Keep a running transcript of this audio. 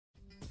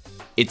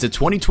It's a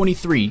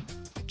 2023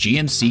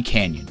 GMC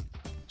Canyon.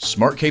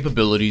 Smart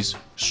capabilities,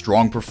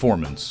 strong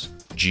performance,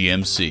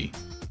 GMC.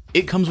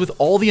 It comes with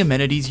all the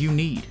amenities you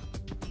need.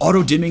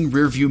 Auto-dimming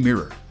rear-view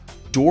mirror,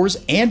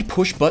 doors and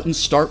push-button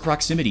start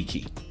proximity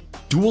key,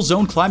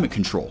 dual-zone climate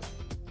control,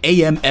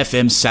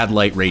 AM/FM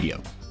satellite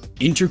radio,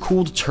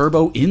 intercooled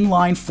turbo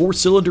inline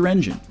 4-cylinder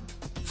engine,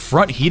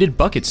 front heated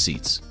bucket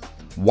seats,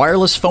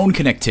 wireless phone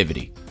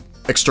connectivity,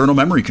 external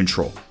memory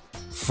control,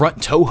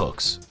 front tow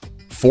hooks,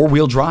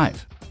 4-wheel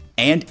drive,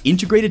 and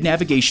integrated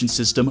navigation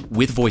system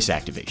with voice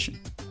activation.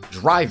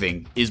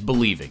 Driving is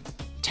believing.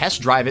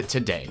 Test drive it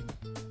today.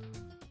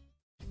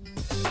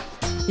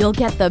 You'll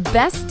get the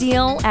best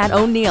deal at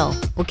O'Neil.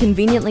 We're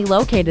conveniently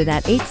located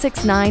at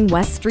 869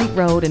 West Street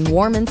Road in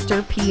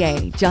Warminster, PA,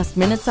 just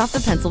minutes off the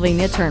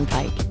Pennsylvania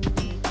Turnpike.